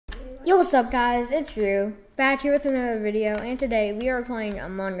Yo, what's up guys, it's Drew, back here with another video, and today we are playing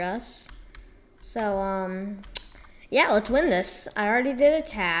Among Us. So, yeah, let's win this. I already did a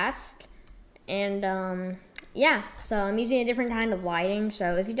task, and, yeah, so I'm using a different kind of lighting,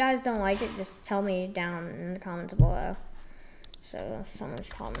 so if you guys don't like it, just tell me down in the comments below. So, someone's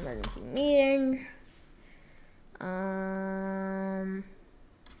calling emergency meeting.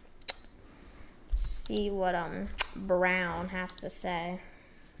 See what, Brown has to say.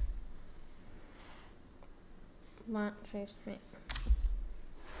 What? Face me.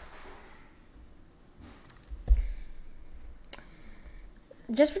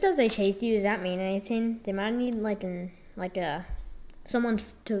 Just because they chased you, does that mean anything? They might need someone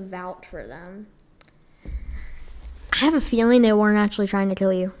to vouch for them. I have a feeling they weren't actually trying to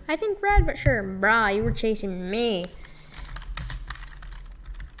kill you. I think red, but sure, brah, you were chasing me.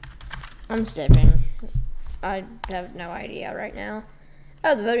 I'm skipping. I have no idea right now.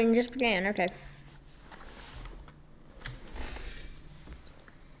 Oh, the voting just began. Okay.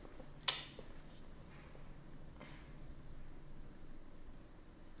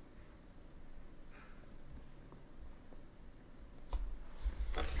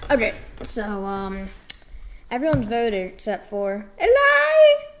 Okay, so, everyone's voted except for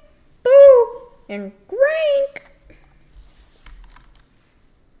Eli, Boo, and Grank.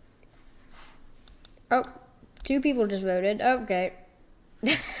 Oh, 2 people just voted. Okay.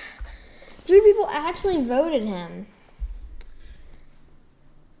 3 people actually voted him.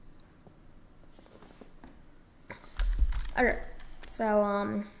 Okay,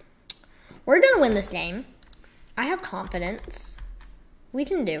 so, we're gonna win this game. I have confidence. We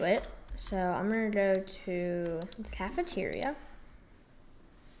can do it. So I'm gonna go to the cafeteria.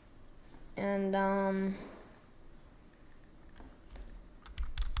 And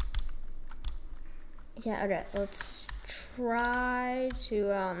yeah, okay, let's try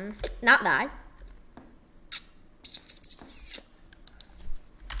to not die.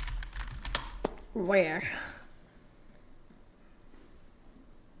 Where?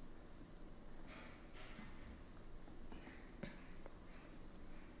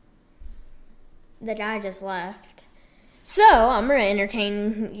 The guy just left. So, I'm going to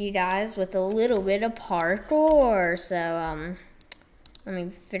entertain you guys with a little bit of parkour. So, let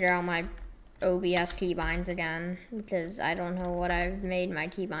me figure out my OBS keybinds again, because I don't know what I've made my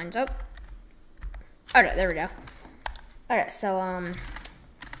keybinds up. Okay, there we go. Alright, so,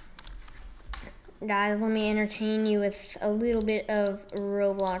 guys, let me entertain you with a little bit of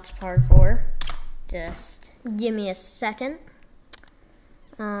Roblox parkour. Just give me a second.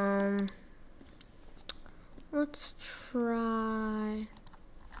 Let's try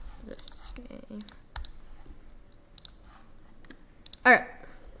this game. Alright,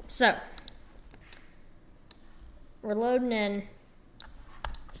 so we're loading in.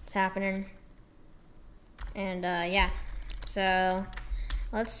 It's happening. And yeah. So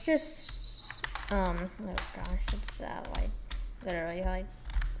let's just oh gosh, it's like literally like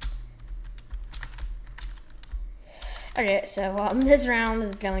okay, so this round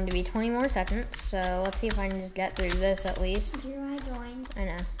is going to be 20 more seconds, so let's see if I can just get through this at least. Drew, I joined. I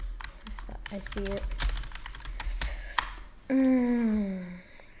know. I see it. I've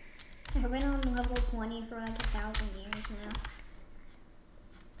been on level 20 for like 1,000 years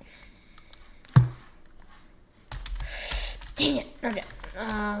now. Dang it. Okay.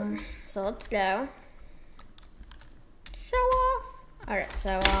 So let's go. Show off. Alright,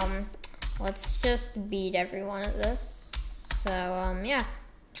 so let's just beat everyone at this. So, yeah.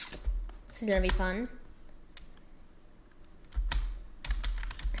 This is gonna be fun.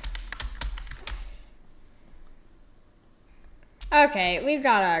 Okay, we've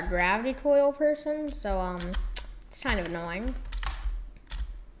got a gravity coil person, so, it's kind of annoying.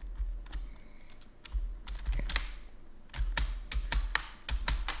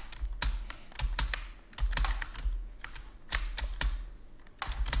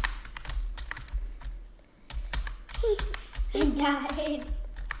 I died.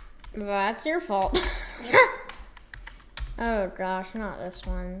 Well, that's your fault. Yep. Oh gosh, not this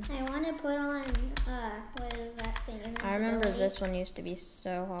one. I want to put on, what is that thing? I remember this one used to be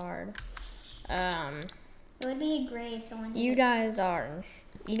so hard. It would be great if someone You guys don't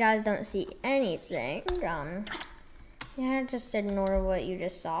see anything. Yeah, just ignore what you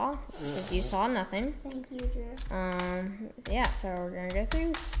just saw, because you saw nothing. Thank you, Drew. Yeah, so we're gonna go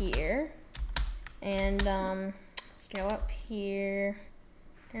through here, and, let's go up here.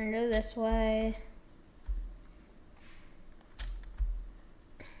 We're gonna go this way.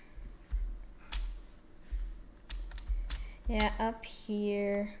 Yeah, up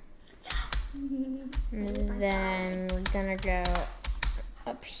here. And then we're gonna go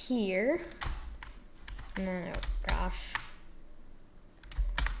up here. And then, oh gosh.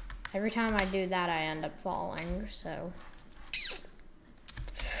 Every time I do that, I end up falling, so.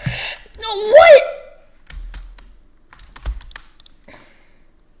 No, what?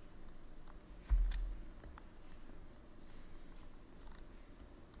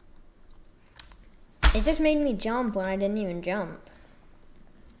 It just made me jump when I didn't even jump.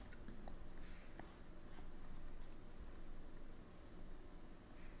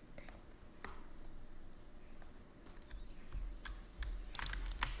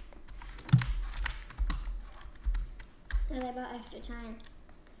 So they bought extra time.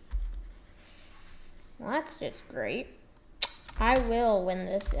 Well, that's just great. I will win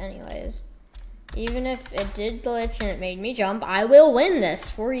this anyways. Even if it did glitch and it made me jump, I will win this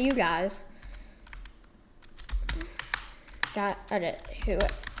for you guys.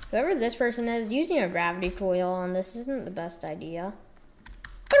 Whoever this person is, using a gravity coil on this isn't the best idea.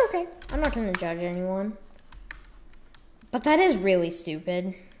 But okay, I'm not going to judge anyone. But that is really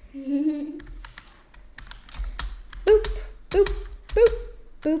stupid. Boop, boop, boop,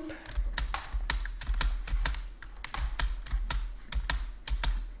 boop.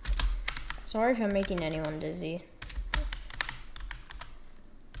 Sorry if I'm making anyone dizzy.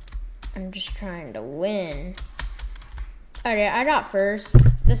 I'm just trying to win. Okay, I got first.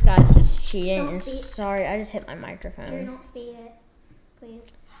 This guy's just cheating. Don't speed. Sorry, I just hit my Drew, microphone. don't speed it,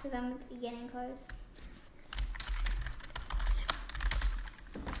 please, because I'm getting close.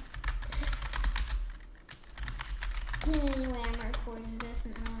 Anyway, I'm recording this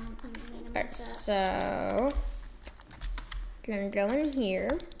and I don't want me to Alright, mess up. so gonna go in here,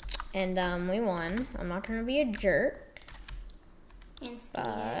 and we won. I'm not gonna be a jerk, And speed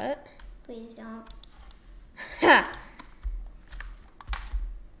it. but Please don't. ha.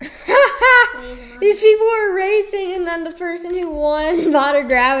 Please, I'm on. These people were racing, and then the person who won bought a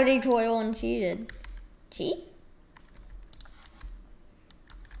gravity coil and cheated. Cheat?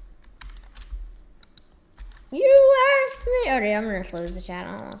 You left me. Okay, I'm gonna close the chat.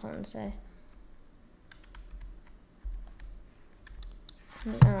 I don't want something to say.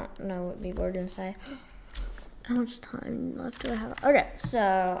 I don't know what people are gonna say. How much time left do I have? Okay,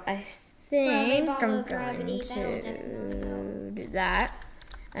 so I think bought I'm low gravity. going That'll definitely to help. do that.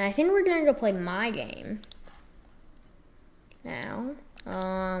 And I think we're gonna go play my game now.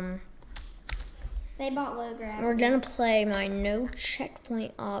 They bought low gravity. We're gonna play my no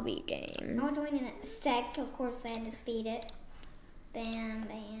checkpoint obby game. I'll join in a sec. Of course, I had to speed it. Bam,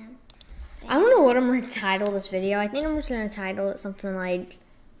 bam. I don't know what I'm gonna title this video. I think I'm just gonna title it something like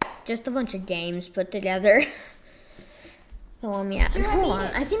just a bunch of games put together. So yeah, and hold on.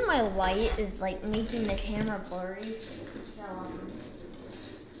 I think my light is like making the camera blurry. So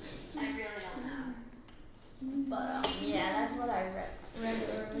I really don't know. But yeah, that's what I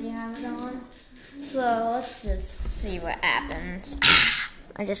regularly have it on. So let's just see what happens.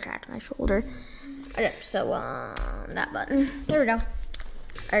 I just cracked my shoulder. Okay, so that button. There we go.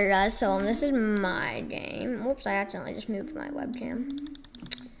 Alright guys, so this is my game. Whoops, I accidentally just moved my webcam.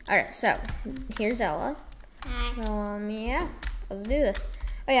 Alright, so here's Ella. Hi. So yeah, let's do this.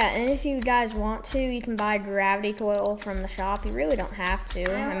 Oh yeah, and if you guys want to, you can buy gravity coil from the shop. You really don't have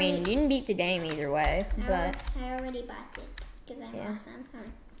to. I mean, you can beat the game either way, but I already bought it because I'm Yeah. awesome.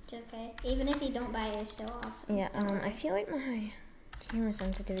 It's okay. Even if you don't buy it, it's still awesome. yeah, I feel like my camera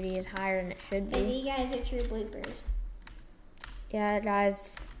sensitivity is higher than it should Because be. you guys are true bloopers. Yeah,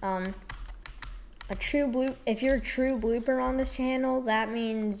 guys, if you're a true blooper on this channel, that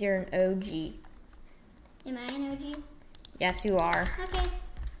means you're an OG. Am I an OG? Yes, you are. Okay.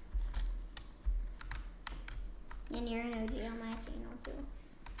 And you're an OG on my channel too.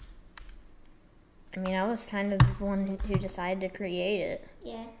 I mean, I was kind of the one who decided to create it.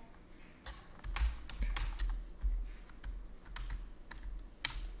 Yeah.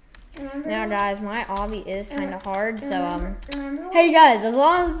 Remember? Now, guys, my obby is kind of hard, so, Remember? Hey, guys, as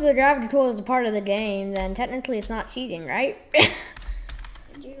long as the gravity coil is a part of the game, then technically it's not cheating, right?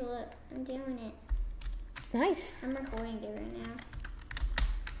 Drew, look, I'm doing it. Nice. I'm recording it right now.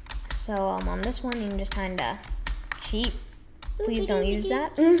 So, on this one, you can just kind of cheat. Please don't use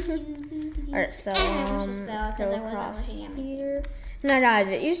that. Alright, so, I just fell 'cause go I wasn't across looking at my here. Now, guys,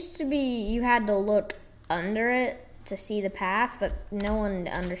 it used to be you had to look under it to see the path, but no one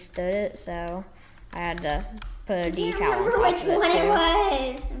understood it, so I had to put a I decal can't on remember top which of it, one it too.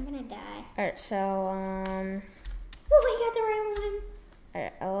 was. I'm gonna die. Alright, so, Oh, we got the right one.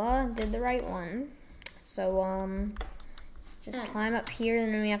 alright, Ella did the right one. So, just climb up here,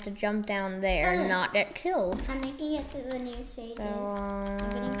 and then we have to jump down there and not get killed. I'm making it to the new stages. So, I'm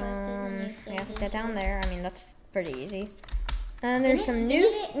getting close to the new we have to stages. get down there. I mean, that's pretty easy. And there's some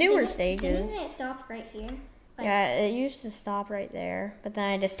newer stages. Didn't it stop right here? Like, Yeah, it used to stop right there, but then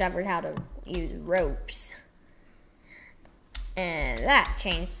I discovered how to use ropes. And that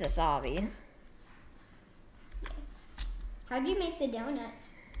changed this obby. yes. How'd you make the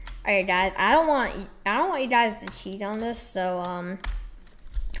donuts? Alright guys, I don't want you guys to cheat on this, so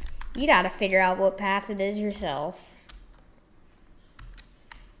you gotta figure out what path it is yourself.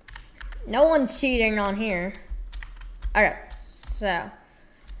 No one's cheating on here. Alright, so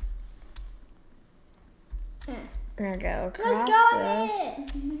we're gonna go across Let's go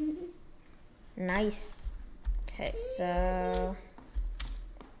this. Nice. Okay, so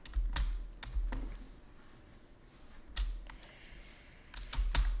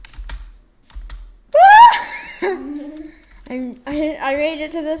I made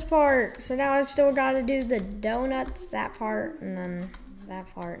it to this part, so now I've still got to do the donuts, that part, and then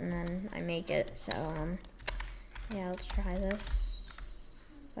that part, and then I make it. So yeah, let's try this.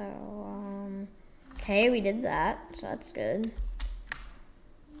 So okay, we did that, so that's good.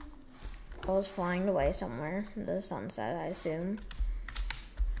 I was flying away somewhere in the sunset, I assume.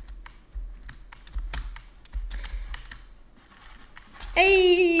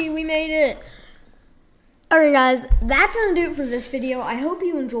 Hey, we made it! Alright guys, that's gonna do it for this video. I hope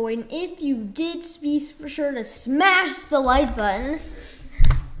you enjoyed, and if you did, be sure to smash the like button.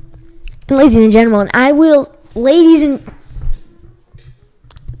 And ladies and gentlemen,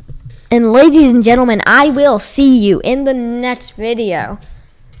 ladies and gentlemen, I will see you in the next video.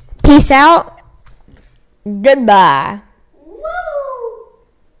 Peace out. Goodbye. Woo!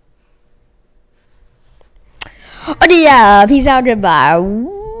 Oh yeah, peace out, goodbye.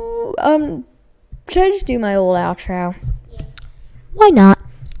 Should I just do my old outro? Yes. Why not?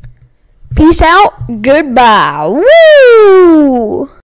 Peace out, goodbye. Woo!